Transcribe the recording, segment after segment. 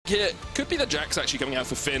here could be the Jax actually coming out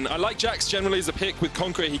for Finn. I like Jax generally as a pick. With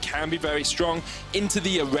Conqueror, he can be very strong. Into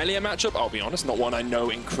the Aurelia matchup, I'll be honest, not one I know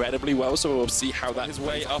incredibly well, so we'll see how that is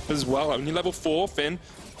way up as well. Only level 4, Finn.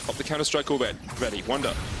 Pop the Counter-Strike already. Ready,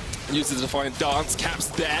 Wonder. Uses the Defiant Dance, Caps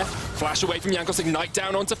there. Flash away from Jankos, Ignite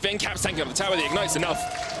down onto Finn. Caps tanking up the tower, the Ignite's enough.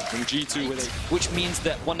 And G2 with it. Which means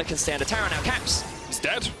that Wonder can stand a tower now. Caps is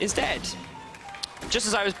dead. Is dead. Just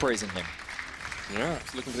as I was praising him. Yeah,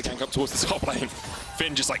 looking for the gank up towards the top lane.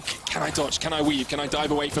 Finn just like, can I dodge? Can I weave? Can I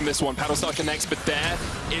dive away from this one? Paddlestar connects, but there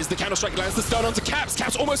is the Counter-Strike, lands the stun onto Caps.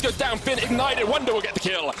 Caps almost goes down. Finn ignited. Wonder will get the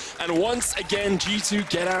kill. And once again, G2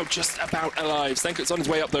 get out just about alive. Senkut's on his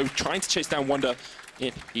way up though, trying to chase down Wonder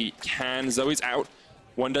if he can. Zoe's out.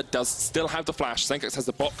 Wonder does still have the flash. Senkut has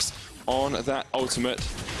the box on that ultimate.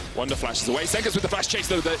 Wonder flashes away. Senkut with the flash chase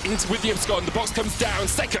though, with the Imscon. The box comes down.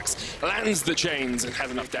 Senkut lands the chains and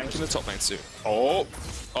has enough dank in the top lane soon. Oh,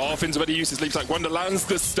 Finn's already used his leap like Wonder lands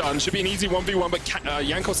the stun. Should be an easy 1v1, but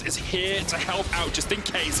Jankos is here to help out just in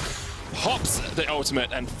case. Pops the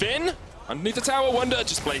ultimate, and Finn underneath the tower. Wonder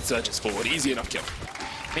just blade surges forward. Easy enough kill.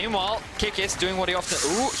 Meanwhile, Kikis doing what he often...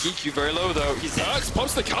 Ooh, Hiku very low though. He's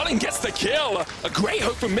pops the Culling, gets the kill. A great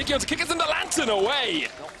hook from Mickey onto Kikis and the Lantern away.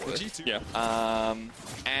 Yeah.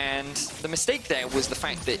 And the mistake there was the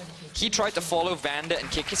fact that he tried to follow Vander and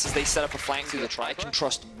Kikis as they set up a flank through the tri. Can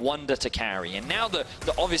trust Wonder to carry. And now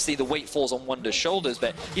obviously the weight falls on Wonder's shoulders,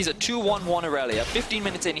 but he's a 2-1-1 Aurelia. 15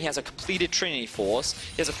 minutes in, he has a completed Trinity Force.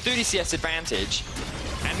 He has a 30 CS advantage.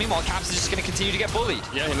 And meanwhile, Caps is just going to continue to get bullied.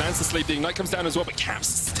 Yeah, he lands the sleep. The Ignite comes down as well, but Caps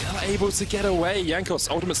still able to get away.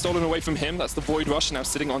 Jankos, ultimate stolen away from him. That's the Void Rush, now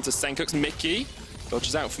sitting onto Senkut's Mickey.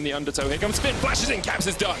 Dodges out from the undertow. Here comes Finn, flashes in, Caps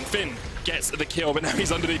is done. Finn gets the kill, but now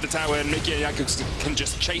he's underneath the tower, and Mickey and Jankos can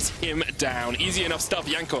just chase him down. Easy enough stuff.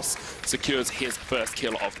 Jankos secures his first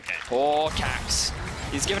kill of the game. Poor Caps.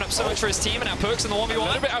 He's given up so much for his team, and now Perks in the 1v1. A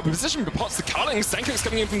little bit out of position, but pots the Culling. Senkut's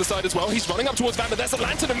coming in from the side as well. He's running up towards Vander. There's a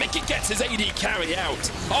Lantern, and Mickey gets his AD carry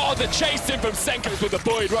out. Oh, the chase in from Senkut with the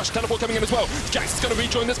Void Rush. Teleport coming in as well. Jax is going to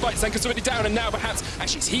rejoin this fight. Senkut's already down, and now perhaps,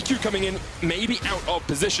 actually, it's Hiku coming in, maybe out of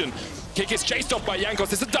position. Kick is chased off by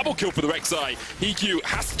Jankos. It's a double kill for the Rek'Sai. Hiku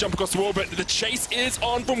has to jump across the wall, but the chase is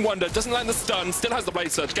on from Wonder. Doesn't land the stun, still has the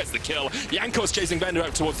Blade Surge, gets the kill. Jankos chasing Vander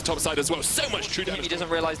out towards the top side as well. So much true damage. He doesn't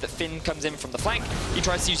realize that Finn comes in from the flank. He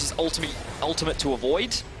tries to use his ultimate to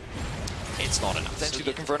avoid. It's not enough. Potentially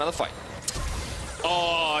looking for another fight.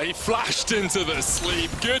 Oh, he flashed into the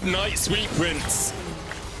sleep. Good night, sweet prince.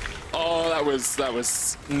 Oh, that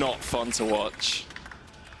was not fun to watch.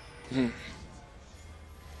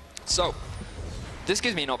 So, this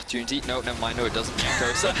gives me an opportunity. No, never mind. No, it doesn't.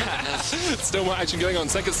 Still more action going on.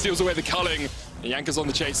 Senkut steals away the Culling. Jankos on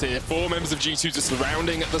the chase here. 4 members of G2 just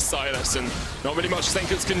surrounding the Silas, and not really much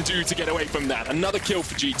Senkut can do to get away from that. Another kill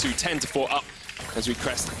for G2, 10-4 up as we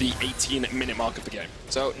crest the 18-minute mark of the game.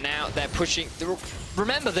 So now they're pushing.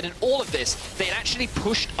 Remember that in all of this, they had actually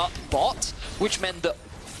pushed up bot, which meant that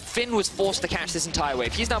Finn was forced to catch this entire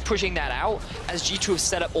wave. He's now pushing that out as G2 have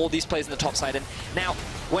set up all these plays on the top side, and now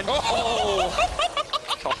when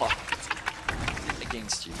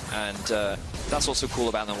against you, and that's also cool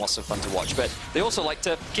about them, also fun to watch. But they also like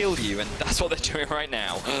to kill you, and that's what they're doing right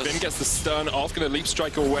now. Finn gets the stun off, going to leap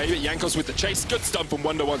strike away, but Jankos with the chase. Good stun from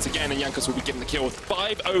Wonder once again, and Jankos will be getting the kill with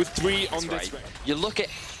 5:03 on this round. You look at...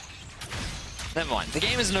 Never mind, the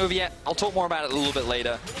game isn't over yet. I'll talk more about it a little bit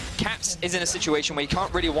later. Caps is in a situation where he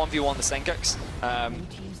can't really 1v1 the Senkuts.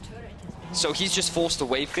 So he's just forced to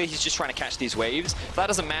wave clear. He's just trying to catch these waves. That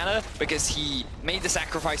doesn't matter because he made the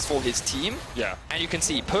sacrifice for his team. Yeah. And you can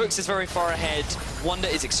see Perks is very far ahead. Wonder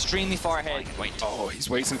is extremely far ahead. Wait. Oh, he's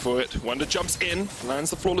waiting for it. Wonder jumps in,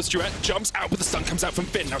 lands the flawless duet, jumps out, but the stun comes out from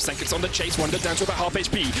Finn. Now Senkut's on the chase. Wonder down to about half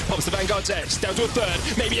HP. Pops the Vanguard's edge, down to a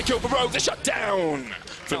third. Maybe a kill for Rogue. The shut down.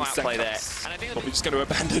 No outplay there. And I think probably just going to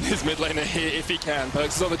abandon his mid laner here if he can.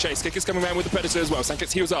 Perks is on the chase. Kick is coming around with the Predator as well.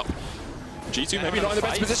 Senkut heals up. G2 maybe not in the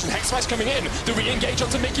best position. Hex Smash coming in. The re-engage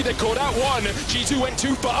onto Mickey. They caught out one. G2 went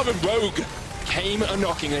too far and Rogue came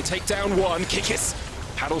a-knocking. They take down one. Kikis.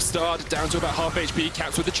 Paddlestar down to about half HP.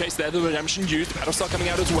 Caps with the chase there. The redemption used. Paddlestar coming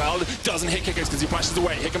out as well. Doesn't hit Kikis because he flashes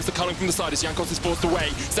away. Here comes the Culling from the side as Jankos is forced away.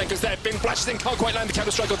 Senkut's there. Finn flashes in. Can't quite land the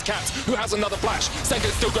Counter-Strike onto Caps, who has another flash.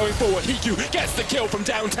 Senkut's still going forward. Hiku gets the kill from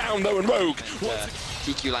downtown though, and Rogue.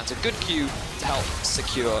 Hiku lands a good Q to help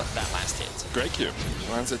secure that last hit. Great Q.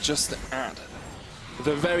 Lands it just at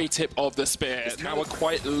the very tip of the spear. Tower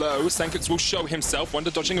quite low. Senkut will show himself. Wonder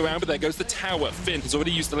dodging around, but there goes the tower. Finn has already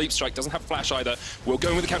used the leap strike. Doesn't have flash either. We'll go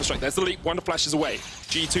in with the counter strike. There's the leap. Wonder flashes away.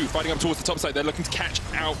 G2 fighting up towards the top side. They're looking to catch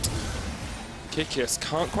out Kikis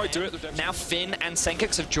can't quite do it. Now Finn and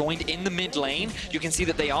Senkux have joined in the mid lane. You can see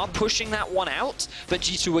that they are pushing that one out, but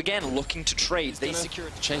G2 again looking to trade. They secure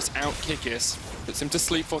chase out Kikis. Puts him to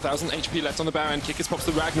sleep, 4,000 HP left on the Baron. Kikis pops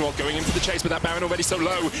the Ragnarok, going into the chase, but that Baron already so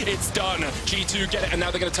low. It's done. G2 get it, and now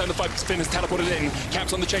they're going to turn the fight because Finn has teleported in.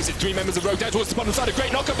 Caps on the chase. It's 3 members of Rogue down towards the bottom side. A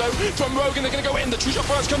great knockup though from Rogue, and they're going to go in. The true shot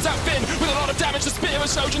first comes out. Finn with a lot of damage. The Spear of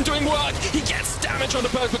Sojourn doing work. He gets damage on the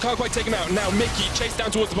Perk, but can't quite take him out. Now Mickey chased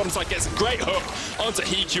down towards the bottom side, gets a great hook onto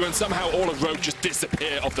Hiku, and somehow all of Rogue just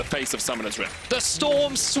disappear off the face of Summoner's Rift. The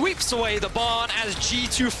Storm sweeps away the barn as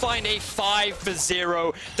G2 find a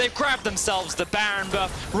 5-0. They've grabbed themselves the Baron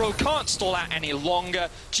buff. Rogue can't stall out any longer.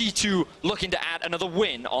 G2 looking to add another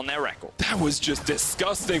win on their record. That was just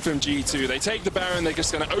disgusting from G2. They take the Baron, they're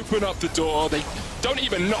just going to open up the door. They don't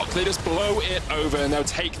even knock, they just blow it over, and they'll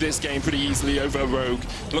take this game pretty easily over Rogue.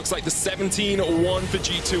 Looks like the 17-1 for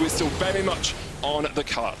G2 is still very much on the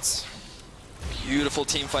cards. Beautiful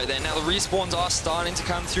team fight there. Now the respawns are starting to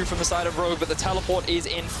come through from the side of Rogue, but the teleport is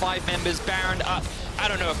in. 5 members, Baron up. I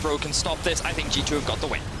don't know if Rogue can stop this. I think G2 have got the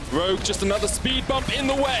win. Rogue, just another speed bump in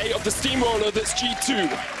the way of the steamroller that's G2.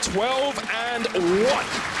 12-1.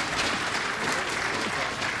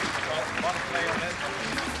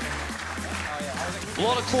 A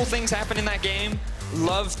lot of cool things happen in that game.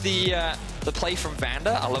 Love the play from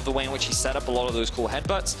Vander. I love the way in which he set up a lot of those cool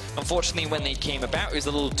headbutts. Unfortunately, when they came about, it was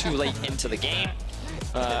a little too late into the game.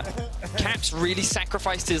 Caps really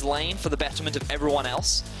sacrificed his lane for the betterment of everyone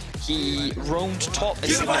else. He roamed top a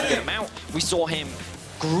significant amount. We saw him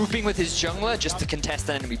grouping with his jungler just to contest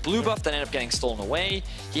an enemy blue buff that ended up getting stolen away.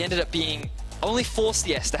 He ended up being only 4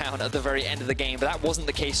 CS down at the very end of the game, but that wasn't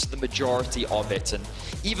the case for the majority of it. And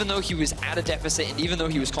even though he was at a deficit, and even though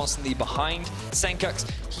he was constantly behind Senkux,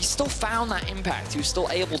 he still found that impact. He was still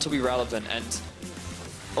able to be relevant, and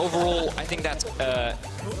overall, I think that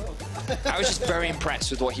I was just very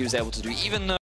impressed with what he was able to do, even though